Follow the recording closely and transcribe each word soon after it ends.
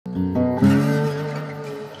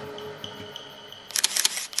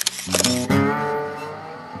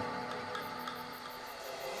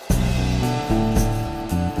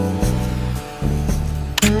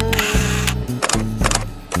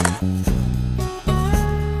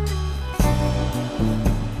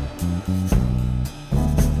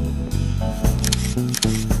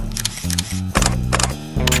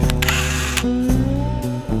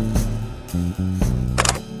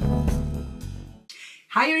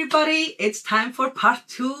everybody, it's time for part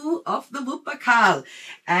 2 of the WHOOPA CAL.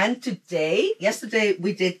 And yesterday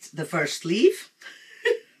we did the first sleeve.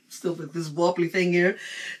 Still with this wobbly thing here.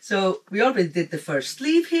 So we already did the first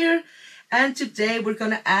sleeve here. And today we're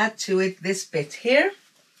going to add to it this bit here.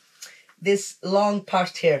 This long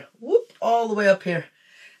part here. Whoop, all the way up here.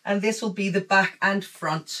 And this will be the back and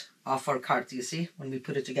front of our card, you see, when we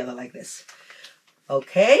put it together like this.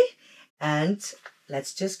 Okay, and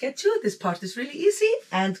let's just get to it. This part is really easy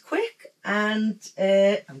and quick, and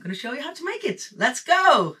I'm going to show you how to make it. Let's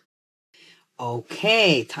go!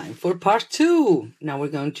 Okay, time for part 2. Now we're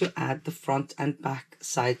going to add the front and back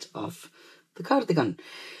side of the cardigan.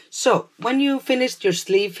 So, when you finished your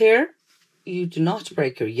sleeve here, you do not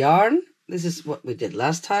break your yarn. This is what we did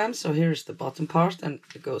last time. So here's the bottom part, and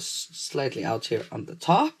it goes slightly out here on the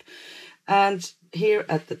top. And here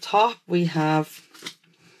at the top we have,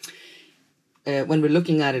 when we're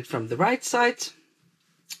looking at it from the right side,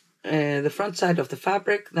 the front side of the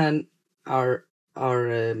fabric, then our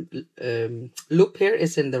loop here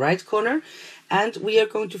is in the right corner, and we are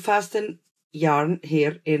going to fasten yarn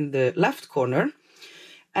here in the left corner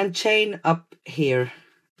and chain up here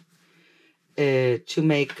to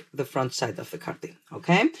make the front side of the cardigan.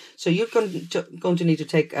 Okay, so you're going to need to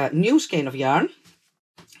take a new skein of yarn.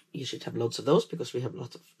 You should have loads of those because we have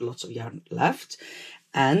lots of yarn left,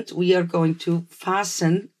 and we are going to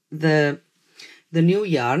fasten the new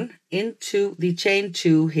yarn into the chain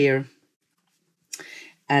 2 here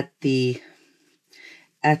at the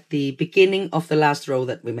beginning of the last row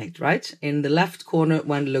that we made, right in the left corner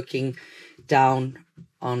when looking down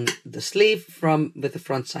on the sleeve with the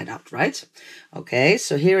front side out, right? Okay,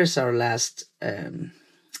 so here is our last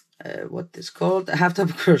what is called a half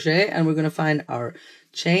double crochet, and we're going to find our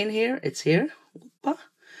chain here. It's here,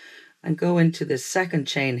 and go into the second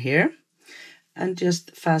chain here and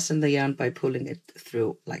just fasten the yarn by pulling it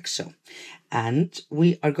through like so. And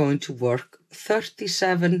we are going to work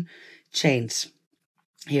 37 chains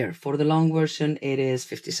here. For the long version it is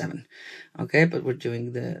 57, okay, but we're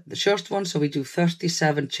doing the short one, so we do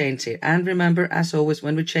 37 chains here. And remember, as always,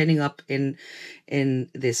 when we're chaining up in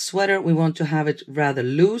this sweater, we want to have it rather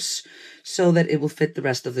loose so that it will fit the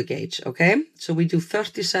rest of the gauge. Okay, so we do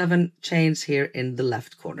 37 chains here in the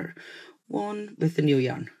left corner. 1 with the new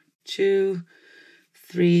yarn, 2,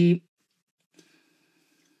 3,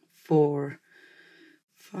 4,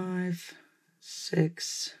 5,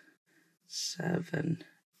 6, 7,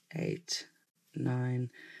 8,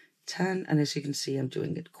 9, 10, and as you can see, I'm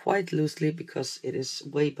doing it quite loosely because it is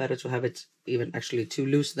way better to have it even actually too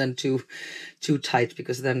loose than too tight,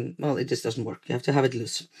 because then, well, it just doesn't work. You have to have it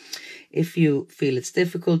loose. If you feel it's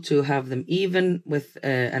difficult to have them even with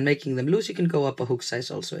and making them loose, you can go up a hook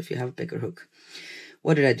size also if you have a bigger hook.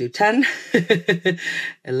 What did I do? 10,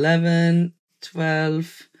 11,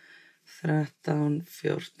 12, 13,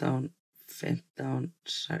 14, 15,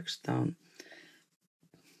 16,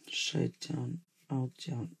 17,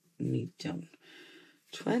 18, 19,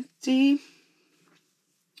 20,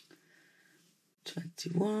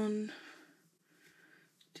 21,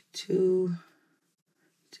 22,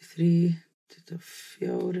 23,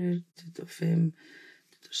 24, 25,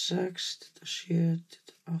 26, 27,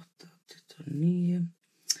 28, 29,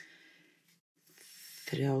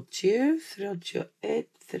 30, 31,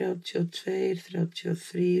 32,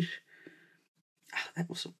 33. That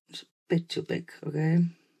was a bit too big, okay.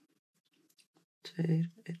 Okay,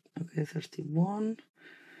 31,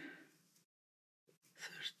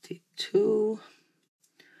 32,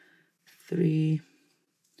 3,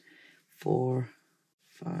 4,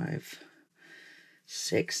 5,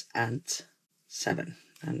 6, and 7.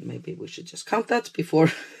 And maybe we should just count that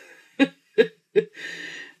before.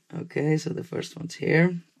 Okay, so the first one's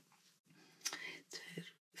here.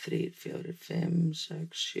 3, 4, 5, 6, 7, 8, 9,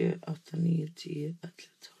 10, 11, 12, 13, 14, 15, 16, 17, 18, 19, 20,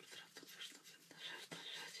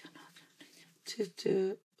 21,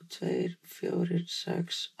 22, 24,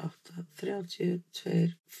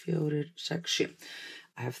 6, 7.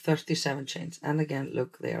 I have 37 chains, and again,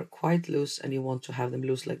 look, they are quite loose, and you want to have them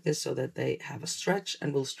loose like this so that they have a stretch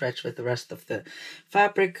and will stretch with the rest of the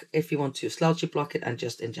fabric if you want to slouchy block it and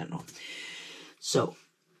just in general. So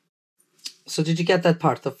did you get that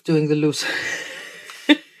part of doing the loose?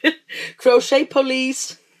 Crochet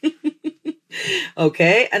police.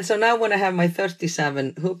 Okay, and so now when I have my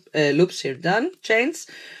 37 loops here done, chains,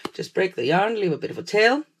 just break the yarn, leave a bit of a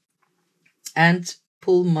tail, and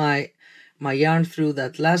pull my yarn through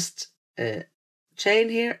that last chain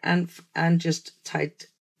here, and just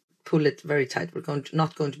pull it very tight. We're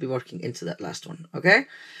not going to be working into that last one. Okay,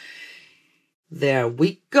 there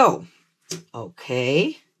we go.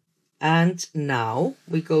 Okay, And now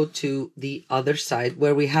we go to the other side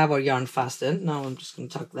where we have our yarn fastened. Now I'm just going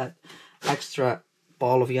to tuck that extra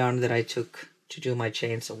ball of yarn that I took to do my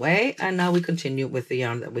chains away. And now we continue with the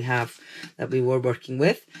yarn that we have, that we were working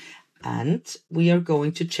with. And we are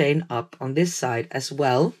going to chain up on this side as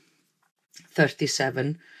well,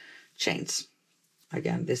 37 chains.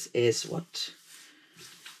 Again, this is what,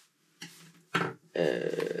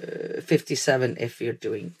 57 if you're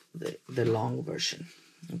doing the long version.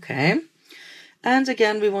 Okay, and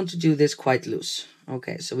again we want to do this quite loose.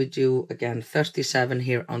 Okay, so we do again 37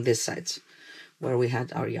 here on this side where we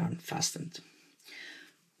had our yarn fastened.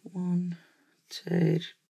 1, 2,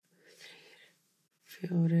 3,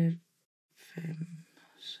 4, 5,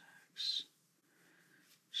 6,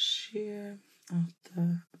 7, 8,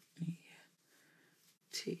 9,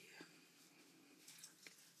 10.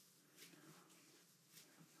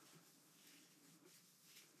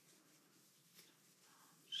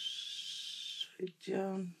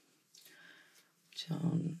 17,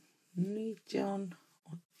 18, 19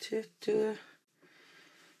 och 20.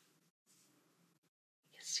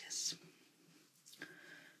 Yes.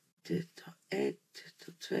 21, 22,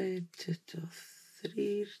 23, 24,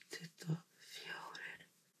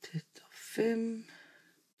 25,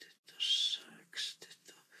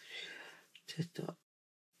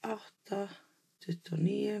 26, 28,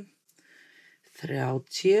 29, 30, 31,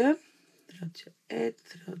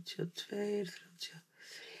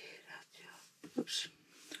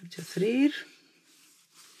 32, 33,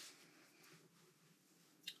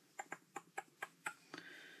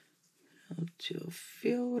 33,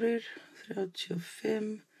 34,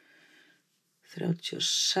 35,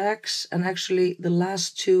 36, and actually the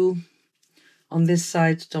last two on this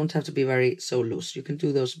side don't have to be so loose. You can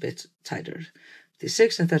do those a bit tighter.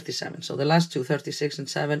 36 and 37. So the last two, 36 and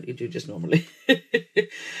 7, you do just normally.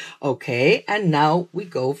 Okay, and now we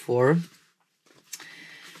go for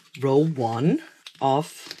row 1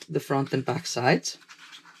 of the front and back sides.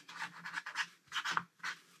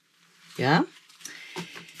 Yeah.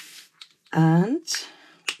 And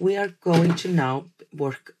we are going to now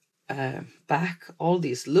work back all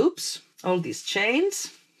these loops, all these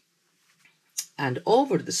chains, and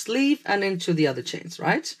over the sleeve and into the other chains,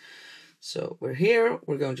 right? So we're here,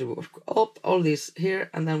 we're going to work up all these here,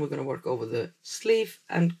 and then we're going to work over the sleeve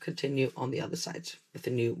and continue on the other side with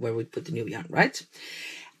the new, where we put the new yarn, right?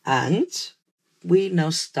 And we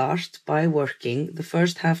now start by working the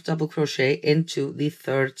first half double crochet into the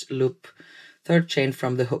third chain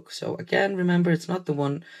from the hook. So again, remember, it's not the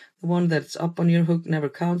one that's up on your hook never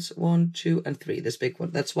counts. 1, 2, and 3, this big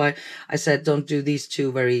one. That's why I said don't do these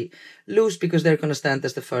two very loose, because they're going to stand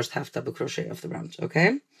as the first half double crochet of the round.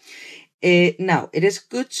 Okay. Now it is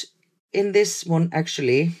good in this one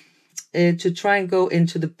actually to try and go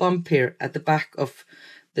into the bump here at the back of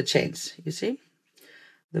the chains. You see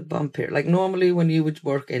the bump here, like normally when you would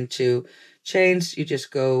work into chains, you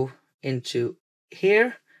just go into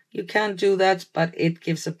here. You can do that, but it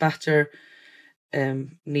gives a better,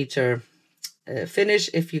 neater finish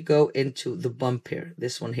if you go into the bump here,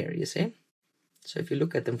 this one here, you see? So if you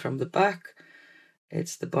look at them from the back,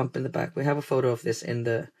 it's the bump in the back. We have a photo of this in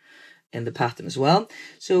the pattern as well.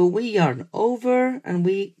 So we yarn over and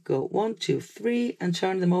we go 1, 2, 3 and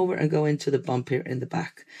turn them over and go into the bump here in the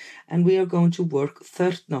back. And we are going to work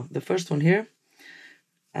the first one here,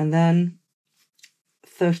 and then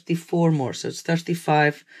 34 more. So it's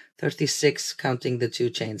 35, 36, counting the 2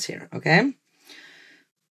 chains here. Okay.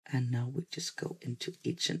 And now we just go into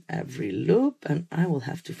each and every loop, and I will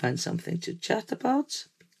have to find something to chat about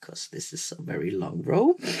because this is a very long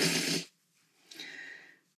row.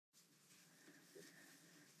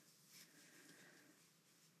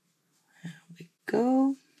 There we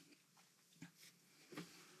go.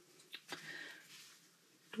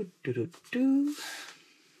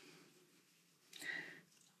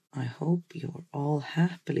 I hope you're all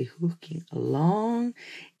happily hooking along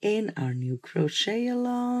in our new Crochet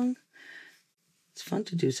Along. It's fun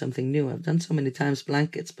to do something new. I've done so many times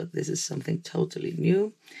blankets, but this is something totally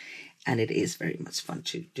new. And it is very much fun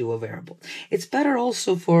to do a wearable. It's better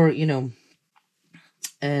also for,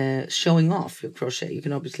 showing off your crochet. You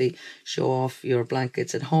can obviously show off your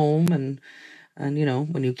blankets at home and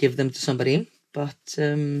when you give them to somebody. But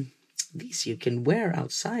these you can wear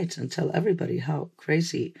outside and tell everybody how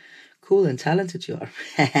crazy, cool and talented you are.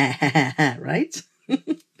 Right?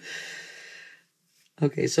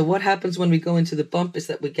 Okay, so what happens when we go into the bump is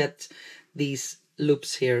that we get these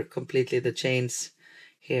loops here completely, the chains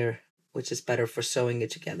here, which is better for sewing it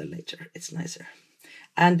together later. It's nicer.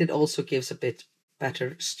 And it also gives a bit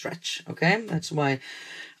better stretch, okay? That's why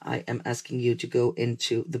I am asking you to go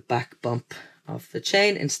into the back bump of the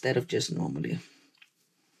chain instead of just normally.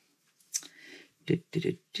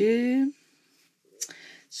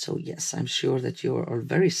 So yes, I'm sure that you're all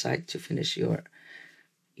very psyched to finish your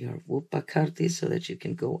WHOOPA cardi so that you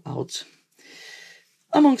can go out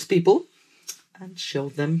amongst people and show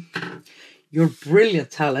them your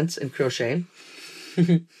brilliant talents in crochet.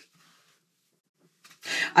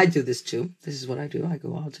 I do this too. This is what I do. I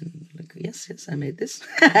go out and like, yes, I made this.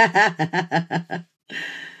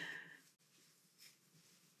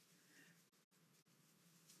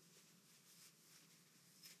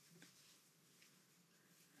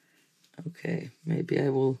 Okay, maybe I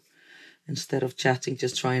will, instead of chatting,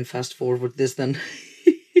 just try and fast forward this then.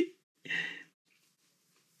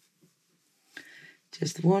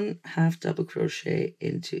 Just 1 half double crochet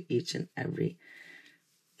into each and every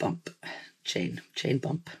bump, chain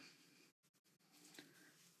bump.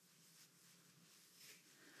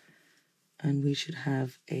 And we should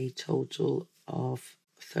have a total of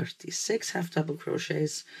 36 half double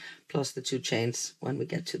crochets plus the 2 chains when we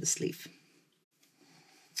get to the sleeve.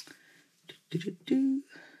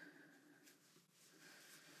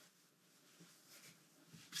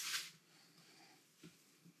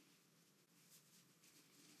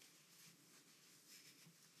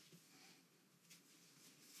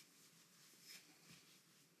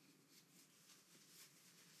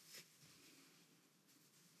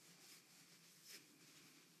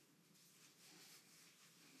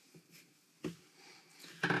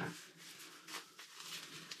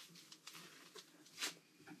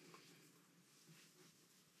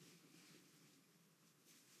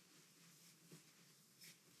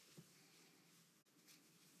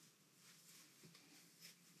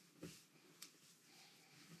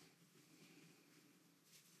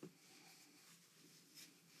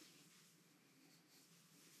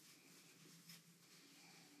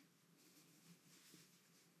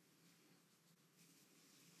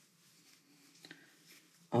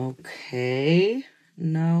 Okay,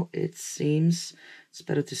 now it seems, it's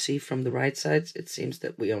better to see from the right side, it seems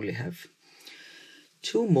that we only have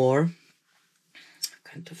 2 more.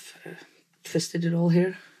 Kind of twisted it all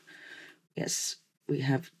here. Yes, we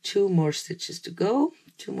have 2 more stitches to go,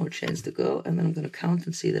 2 more chains to go, and then I'm going to count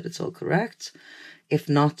and see that it's all correct. If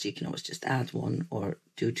not, you can always just add 1 or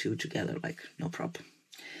do 2 together, like no problem.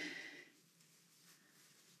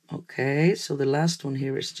 Okay, so the last one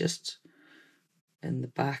here is just in the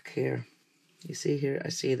back here. You see here, I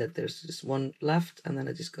see that there's just 1 left, and then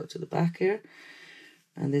I just go to the back here.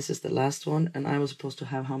 And this is the last one, and I was supposed to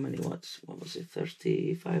have how many, what was it,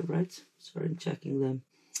 35, right? Sorry, I'm checking them.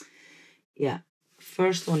 Yeah,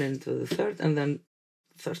 first one into the third, and then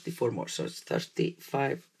 34 more, so it's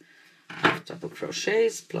 35 half double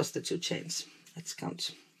crochets plus the 2 chains. Let's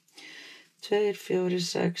count. 2, 4,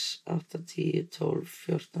 6, 8, 10, 12,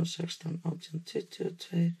 14, 16, 18, 20, 2,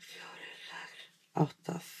 4, 8,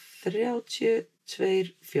 30, 2,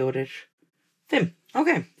 4, 5.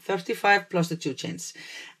 Okay, 35 plus the 2 chains.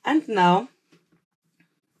 And now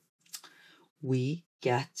we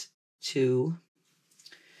get to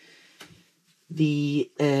the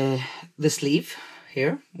sleeve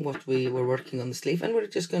here, what we were working on the sleeve, and we're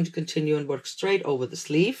just going to continue and work straight over the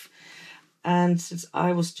sleeve. And since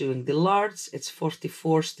I was doing the large, it's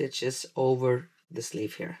 44 stitches over the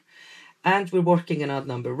sleeve here. And we're working an odd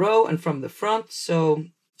number row and from the front, so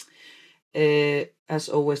as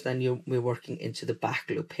always, then we're working into the back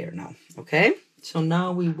loop here now. Okay, so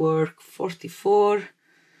now we work 44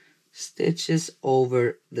 stitches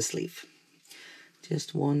over the sleeve,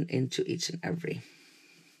 just 1 into each and every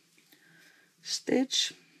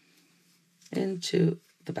stitch into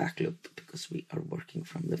the back loop, because we are working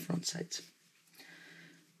from the front side.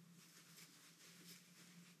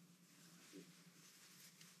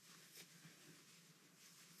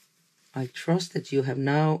 I trust that you have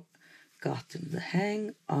now gotten the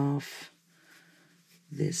hang of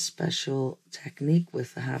this special technique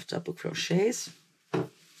with the half double crochets.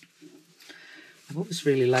 I've always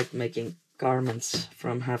really liked making garments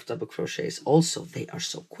from half double crochets. Also, they are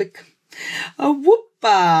so quick. A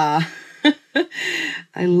whoopa!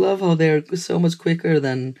 I love how they're so much quicker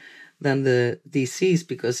than the DCs,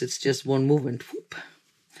 because it's just 1 movement. Whoop.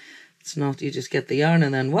 It's not, you just get the yarn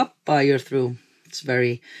and then whoopa, you're through. It's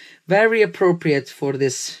very, very appropriate for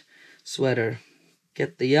this sweater.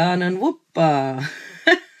 Get the yarn and whoopa.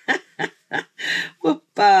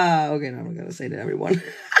 Whoopa. Okay, now I'm gonna say to everyone.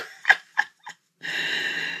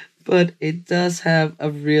 But it does have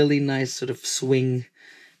a really nice sort of swing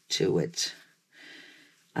to it.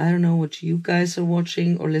 I don't know what you guys are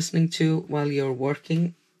watching or listening to while you're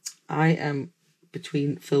working. I am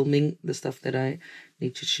between filming the stuff that I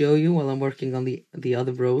need to show you while I'm working on the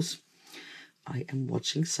other rows. I am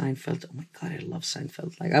watching Seinfeld. Oh my God, I love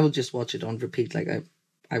Seinfeld. Like, I will just watch it on repeat. Like,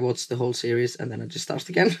 I watch the whole series and then I just start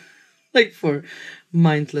again. Like, for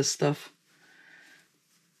mindless stuff.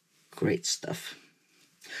 Great stuff.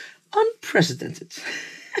 Unprecedented.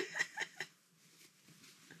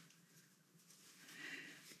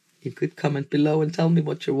 You could comment below and tell me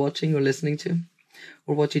what you're watching or listening to,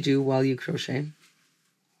 or what you do while you crochet.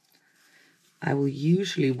 I will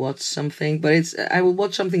usually watch something, but I will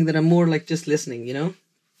watch something that I'm more like just listening, you know?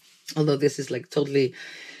 Although this is like totally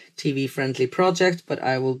TV friendly project, but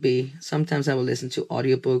sometimes I will listen to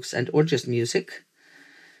audiobooks or just music.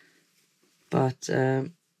 But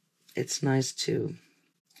it's nice to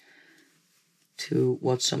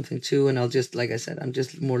watch something too, and I'll just, like I said, I'm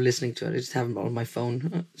just more listening to it. I just have it on my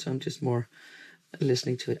phone, so I'm just more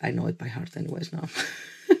listening to it. I know it by heart anyways now.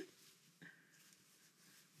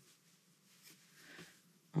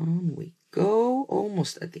 On we go,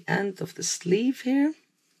 almost at the end of the sleeve here.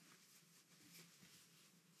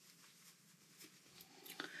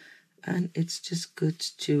 And it's just good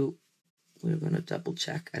to, we're going to double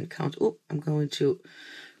check and count. Oh, I'm going to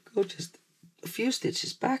go just a few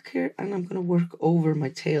stitches back here, and I'm going to work over my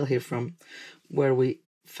tail here from where we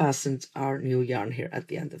fastened our new yarn here at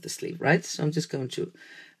the end of the sleeve, right? So I'm just going to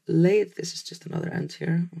lay it. This is just another end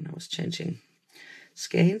here when I was changing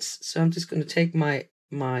skeins. So I'm just going to take my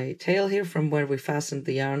tail here from where we fastened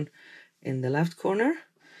the yarn in the left corner,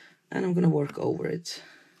 and I'm going to work over it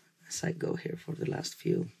as I go here for the last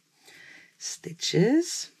few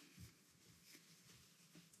stitches.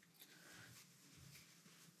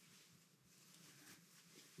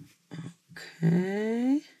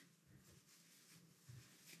 Okay.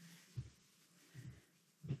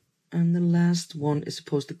 And the last one is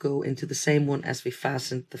supposed to go into the same one as we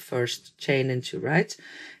fastened the first chain into, right?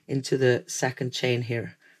 Into the second chain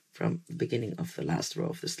here from the beginning of the last row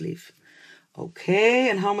of the sleeve. Okay,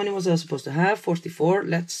 and how many was I supposed to have? 44.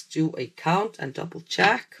 Let's do a count and double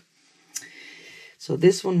check. So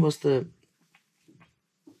this one was the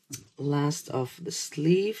last of the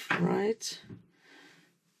sleeve, right?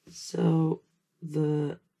 So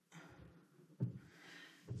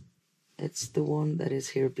it's the one that is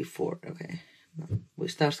here before. Okay, we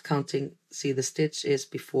start counting. See, the stitch is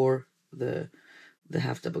before the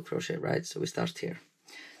half double crochet, right? So we start here.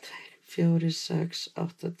 4, 6,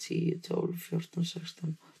 8, 10, 12, 14,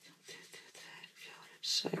 16,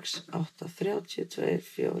 6, 8, 32,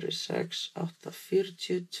 4, 6, 8,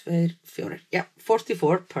 42, 4. Yeah,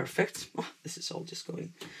 44, perfect. Oh, this is all just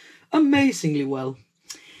going amazingly well.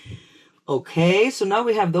 Okay, so now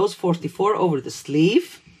we have those 44 over the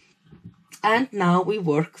sleeve. And now we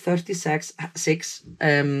work 36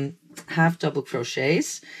 half double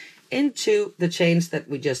crochets into the chains that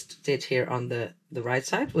we just did here on the right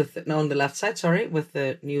side on the left side, sorry, with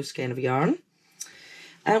the new skein of yarn.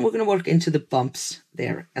 And we're going to work into the bumps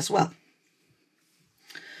there as well.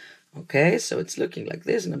 Okay, so it's looking like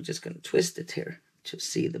this, and I'm just going to twist it here to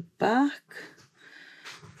see the back.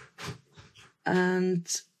 And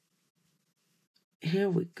here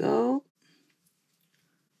we go.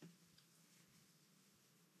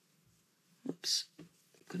 Oops, I'm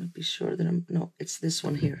going to be sure that no, it's this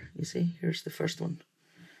one here. You see, here's the first one.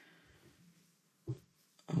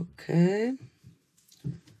 Okay.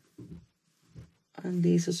 And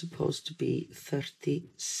these are supposed to be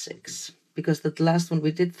 36, because that last one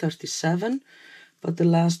we did 37, but the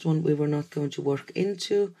last one we were not going to work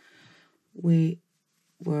into. We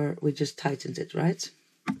just tightened it, right?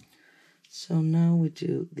 So now we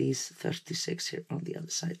do these 36 here on the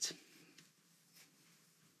other side.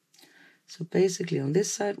 So basically on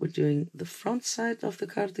this side we're doing the front side of the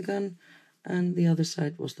cardigan, and the other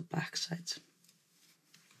side was the back side.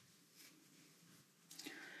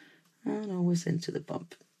 And always into the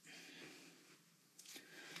bump.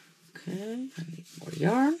 Okay, I need more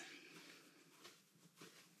yarn.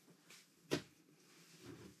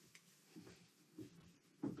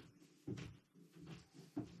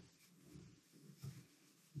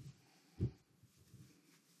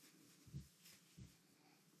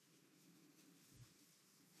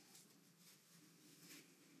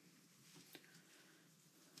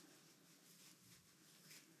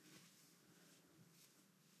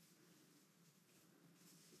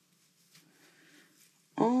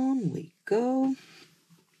 On we go.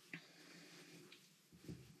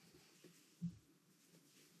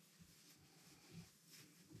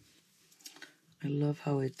 I love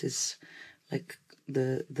how it is, like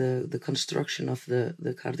the construction of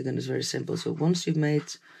the cardigan is very simple. So once you've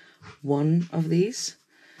made one of these,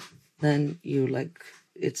 then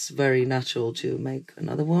it's very natural to make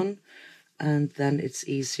another one. and then it's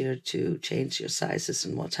easier to change your sizes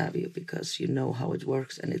and what have you, because you know how it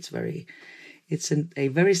works, and it's a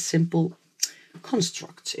very simple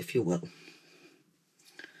construct, if you will.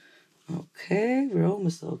 Okay, we're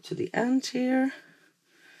almost out to the end here.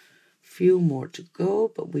 Few more to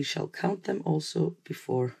go, but we shall count them also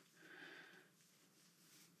before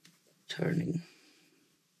turning.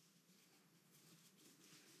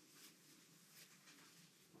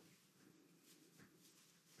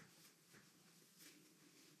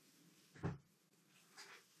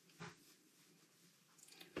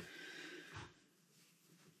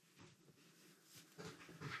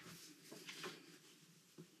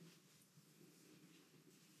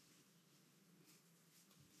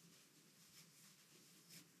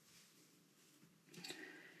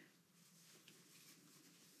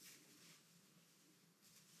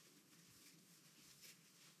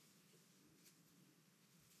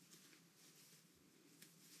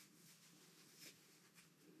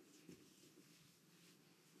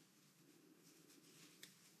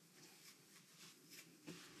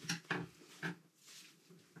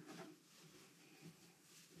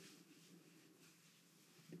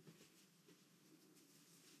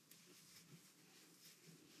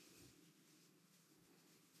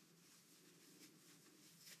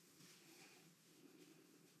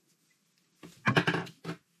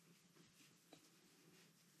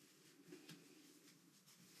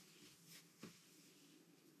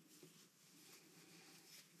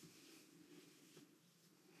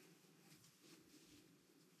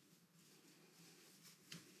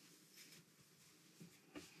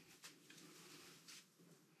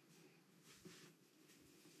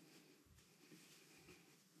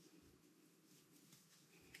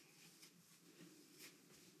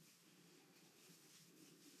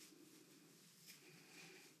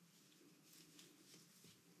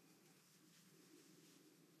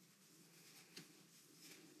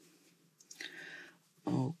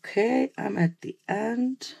 Okay, I'm at the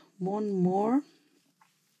end. One more.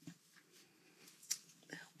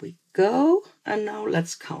 There we go. And now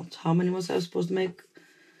let's count. How many was I supposed to make?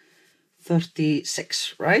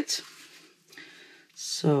 36, right?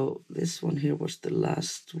 So this one here was the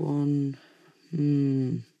last one.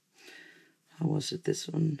 How was it? This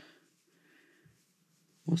one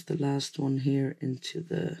was the last one here into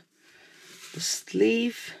the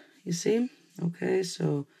sleeve, you see? Okay,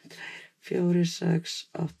 so 4, 6,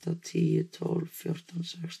 8, 10, 12, 14,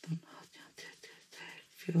 16,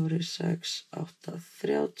 4, 6, 8,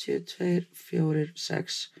 32, 4,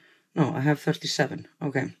 6. No, I have 37.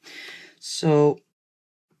 Okay, so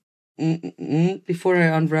before I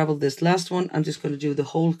unravel this last one, I'm just going to do the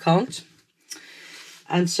whole count.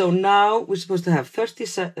 And so now we're supposed to have 30,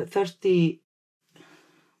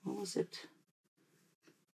 what was it?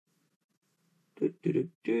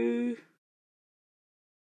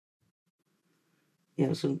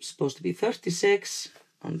 Yeah, so it's supposed to be 36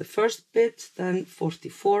 on the first bit, then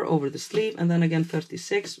 44 over the sleeve, and then again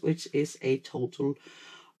 36, which is a total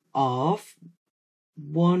of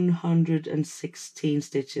 116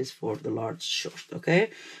 stitches for the large short, okay?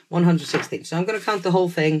 116. So I'm going to count the whole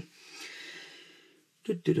thing.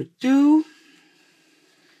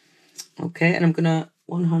 Okay, and I'm going to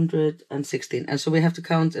 116. And so we have to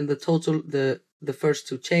count in the total, the first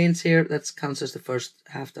 2 chains here. That counts as the first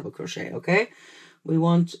half double crochet, okay? We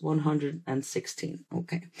want 116.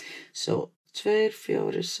 Okay, so 2,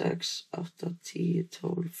 4, 6, 8, 10,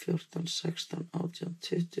 12, 14, 16, 18,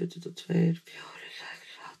 20, 22, 4,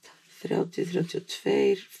 30,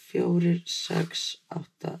 32, 4, 6, 8,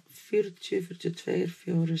 40, 42,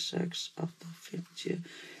 4, 6, 8, 50,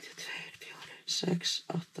 6,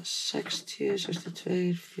 8, 60,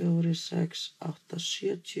 62, 4, 6, 8,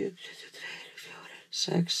 70,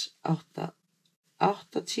 6, 8, 80,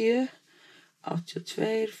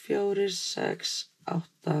 82, 4, 6, 8,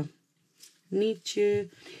 90,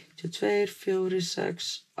 82, 4,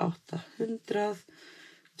 6, 8, 100,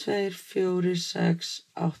 2, 4, 6,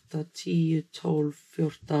 8, 10, 12,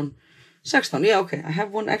 14, 16. Yeah, okay, I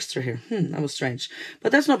have one extra here. That was strange.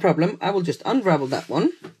 But that's no problem. I will just unravel that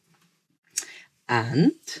one.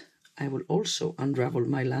 And I will also unravel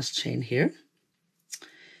my last chain here.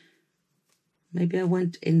 Maybe I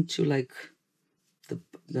went into like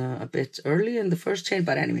a bit early in the first chain,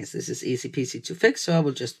 but anyways, this is easy peasy to fix. So I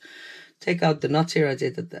will just take out the knot here I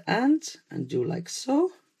did at the end and do like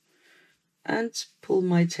so, and pull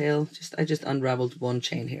my tail. I just unraveled one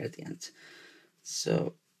chain here at the end.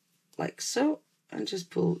 So like so, and just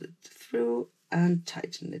pull it through and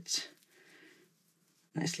tighten it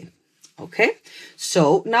nicely. Okay,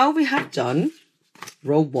 so now we have done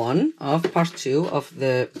row 1 of part 2 of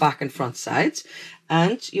the back and front sides,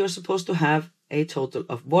 and you're supposed to have a total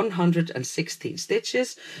of 116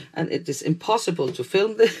 stitches, and it is impossible to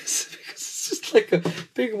film this because it's just like a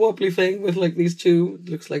big wobbly thing with like these two, it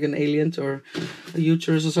looks like an alien or a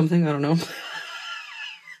uterus or something, I don't know.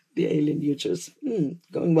 The alien uterus.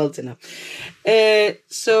 Going well, Tinna.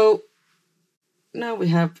 So now we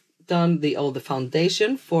have done all the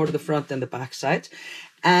foundation for the front and the back side,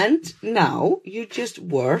 and now you just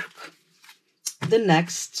work the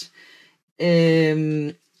next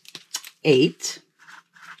 8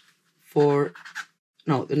 for,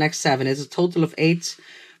 no, the next 7 is a total of 8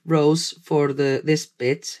 rows for this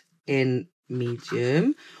bit in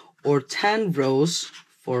medium, or 10 rows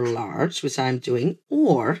for large, which I'm doing.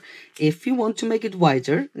 Or if you want to make it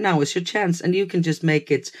wider, now is your chance, and you can just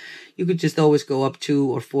make it, you could just always go up 2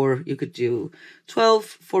 or 4, you could do 12,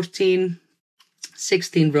 14,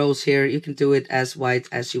 16 rows here. You can do it as wide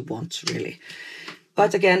as you want, really.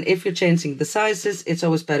 But again, if you're changing the sizes, it's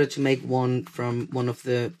always better to make one from one of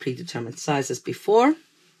the predetermined sizes before.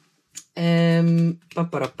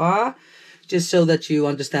 Just so that you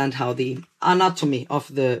understand how the anatomy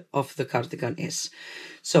of the cardigan is.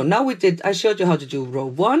 So now I showed you how to do row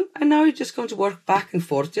 1, and now you're just going to work back and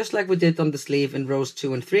forth, just like we did on the sleeve in rows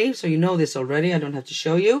 2 and 3. So you know this already, I don't have to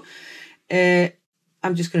show you.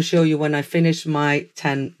 I'm just going to show you when I finish my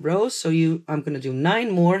 10 rows. So I'm going to do 9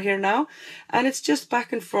 more here now, and it's just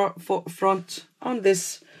back and front on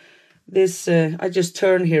this. I just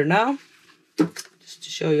turn here now, just to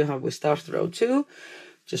show you how we start row 2.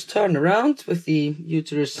 Just turn around with the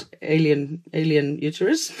uterus, alien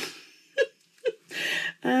uterus.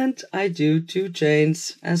 And I do 2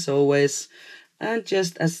 chains as always, and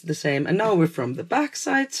just as the same. And now we're from the back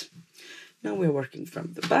side. Now we're working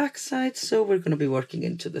from the back side, so we're going to be working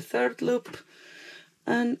into the 3rd loop,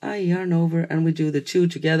 and I yarn over, and we do the 2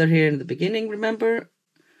 together here in the beginning, remember?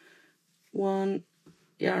 1,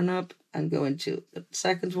 yarn up, and go into the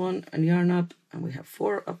 2nd one, and yarn up, and we have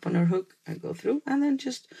 4 up on our hook, and go through, and then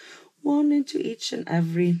just 1 into each and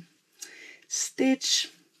every stitch.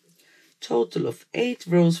 Total of 8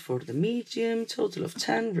 rows for the medium, total of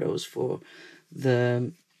 10 rows for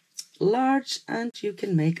the large, and you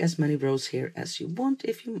can make as many rows here as you want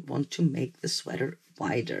if you want to make the sweater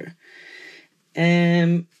wider.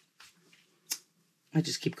 I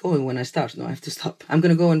just keep going when I start. No, I have to stop. I'm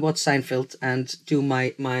going to go and watch Seinfeld and do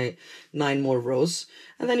my 9 more rows,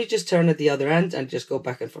 and then you just turn at the other end and just go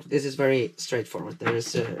back and forth. This is very straightforward. There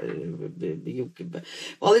is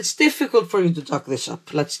well, it's difficult for you to tuck this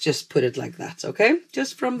up. Let's just put it like that, okay?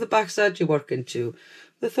 Just from the back side you work into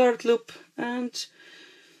the 3rd loop, and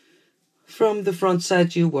from the front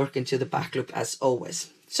side you work into the back loop as always.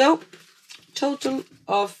 So total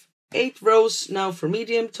of 8 rows now for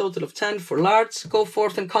medium, total of 10 for large. Go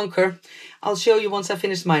forth and conquer. I'll show you once I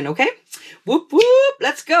finish mine, okay? Whoop, whoop,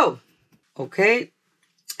 let's go. Okay,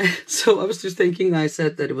 so I was just thinking, I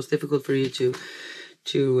said that it was difficult for you to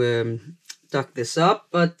duck this up,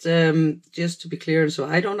 but just to be clear, so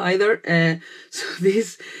I don't either. So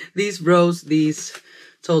these rows, these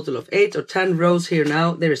total of 8 or 10 rows here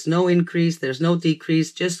now, there is no increase, there's no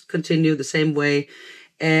decrease, just continue the same way.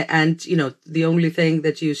 And, you know, the only thing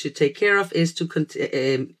that you should take care of is to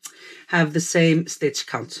have the same stitch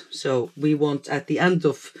count. So we want, at the end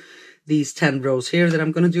of these 10 rows here that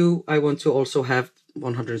I'm going to do, I want to also have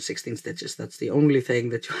 116 stitches. That's the only thing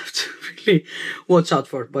that you have to really watch out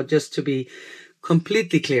for. But just to be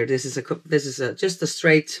completely clear, this is just a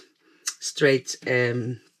straight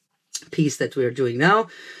piece that we're doing now.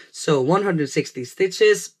 So 160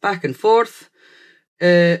 stitches, back and forth.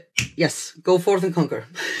 Yes, go forth and conquer.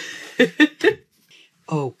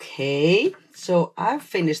 Okay, so I've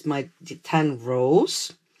finished my 10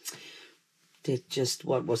 rows. Did just,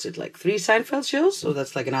 what was it, like 3 Seinfeld shows? So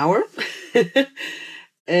that's like an hour.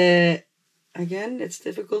 Again, it's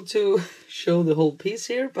difficult to show the whole piece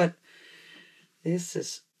here, but this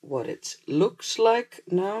is what it looks like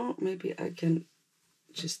now. Maybe I can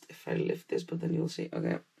just, if I lift this, but then you'll see.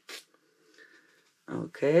 Okay.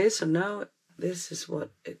 Okay, so now this is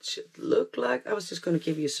what it should look like. I was just going to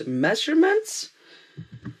give you some measurements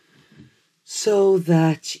so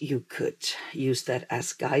that you could use that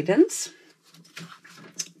as guidance.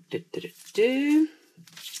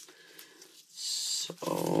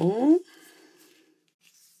 So,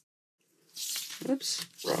 oops,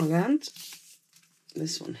 wrong end.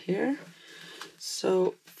 This one here.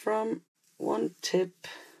 So from one tip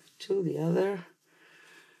to the other,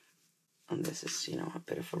 and this is, you know, a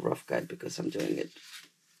bit of a rough guide because I'm doing it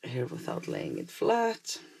here without laying it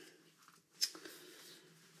flat.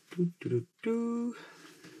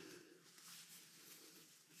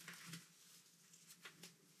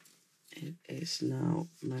 is now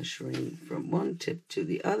measuring from one tip to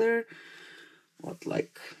the other.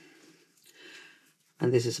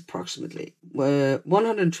 And this is approximately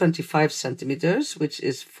 125 centimeters, which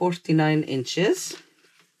is 49 inches.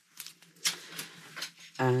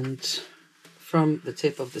 And from the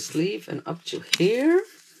tip of the sleeve and up to here,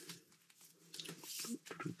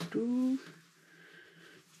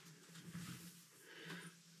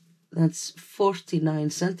 that's 49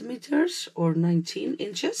 centimeters or 19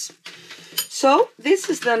 inches. So this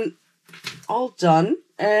is then all done.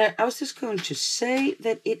 I was just going to say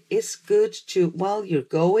that it is good to, while you're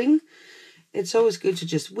going, it's always good to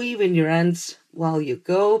just weave in your ends while you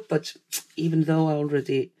go. But even though I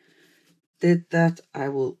already did that, I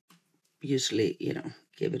will usually,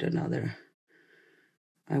 give it another.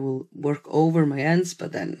 I will work over my ends,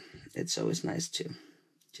 but then it's always nice to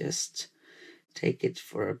just take it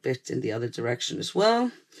for a bit in the other direction as well.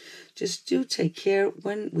 Just do take care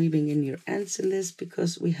when weaving in your ends in this,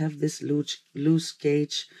 because we have this loose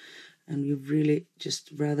gauge and you really just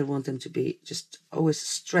rather want them to be just always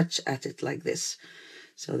stretch at it like this.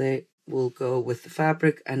 So they will go with the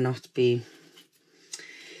fabric and not be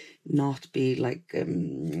like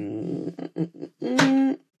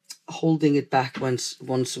holding it back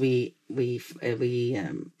once we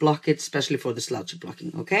block it, especially for the slouchy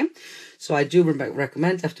blocking. Okay, so I do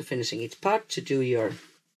recommend after finishing each part to do you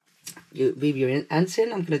weave your ends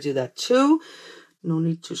in. I'm going to do that too. No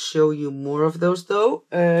need to show you more of those though.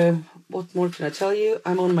 What more can I tell you?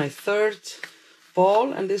 I'm on my third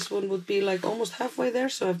ball, and this one would be like almost halfway there.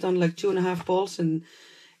 So I've done like 2.5 balls in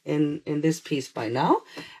this piece by now.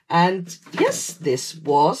 And yes, this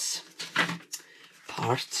was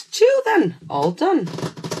part 2 then, all done.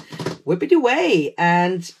 Whippity away.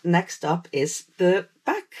 And next up is the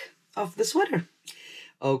back of the sweater.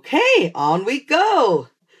 Okay, on we go.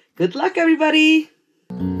 Good luck, everybody.